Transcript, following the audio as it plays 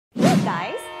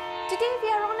guys, today we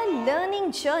are on a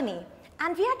learning journey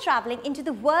and we are traveling into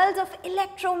the world of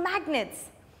electromagnets.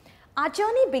 Our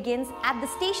journey begins at the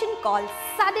station called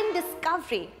Sudden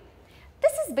Discovery.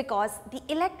 This is because the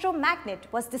electromagnet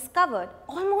was discovered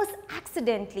almost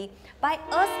accidentally by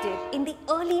Ørsted in the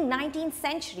early 19th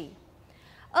century.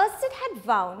 Ørsted had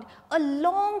wound a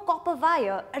long copper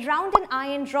wire around an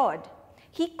iron rod.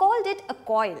 He called it a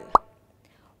coil.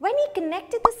 When he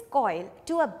connected this coil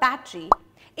to a battery,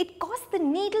 it caused the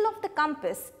needle of the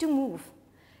compass to move,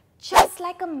 just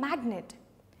like a magnet.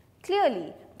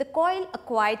 Clearly, the coil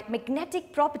acquired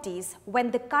magnetic properties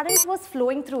when the current was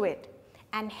flowing through it,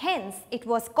 and hence it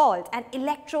was called an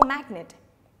electromagnet.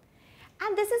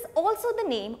 And this is also the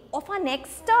name of our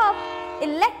next stop,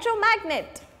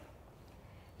 electromagnet.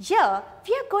 Here,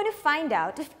 we are going to find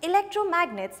out if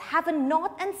electromagnets have a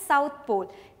north and south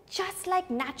pole just like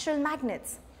natural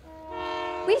magnets.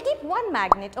 We'll keep one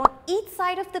magnet on each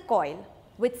side of the coil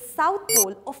with south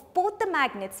pole of both the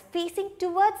magnets facing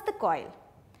towards the coil.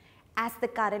 As the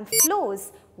current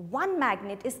flows, one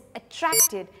magnet is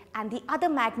attracted and the other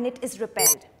magnet is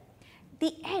repelled.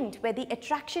 The end where the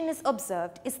attraction is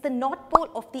observed is the north pole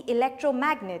of the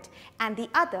electromagnet and the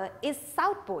other is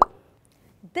south pole.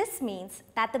 This means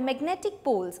that the magnetic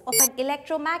poles of an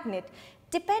electromagnet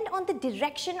depend on the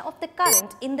direction of the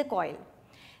current in the coil.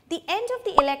 The end of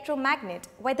the electromagnet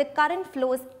where the current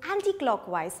flows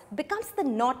anti-clockwise becomes the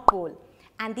north pole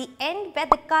and the end where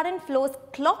the current flows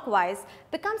clockwise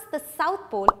becomes the south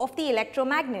pole of the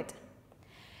electromagnet.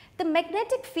 The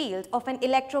magnetic field of an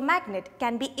electromagnet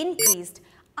can be increased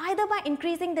either by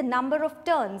increasing the number of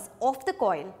turns of the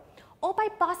coil or by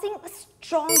passing a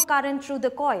strong current through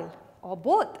the coil, or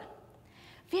both.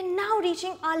 We are now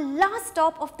reaching our last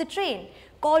stop of the train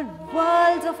called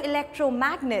World of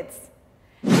Electromagnets.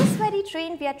 This very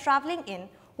train we are traveling in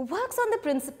works on the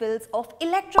principles of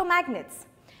electromagnets.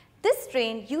 This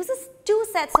train uses two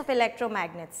sets of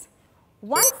electromagnets.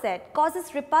 One set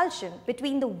causes repulsion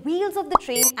between the wheels of the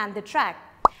train and the track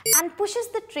and pushes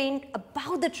the train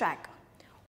above the track,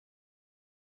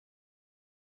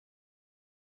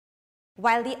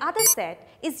 while the other set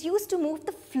is used to move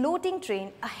the floating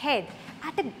train ahead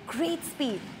at a great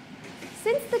speed.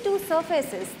 Since the two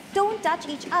surfaces don't touch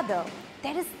each other,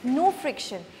 there is no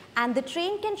friction and the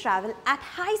train can travel at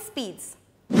high speeds.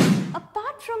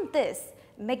 Apart from this,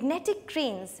 magnetic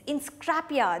cranes in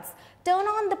scrapyards turn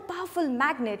on the powerful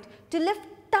magnet to lift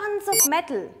tons of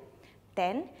metal.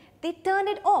 Then they turn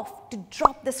it off to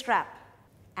drop the scrap.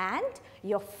 And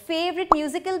your favorite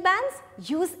musical bands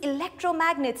use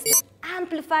electromagnets to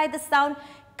amplify the sound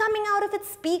coming out of its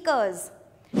speakers.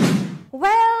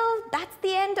 Well, that's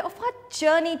the end of our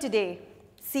journey today.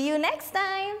 See you next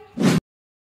time.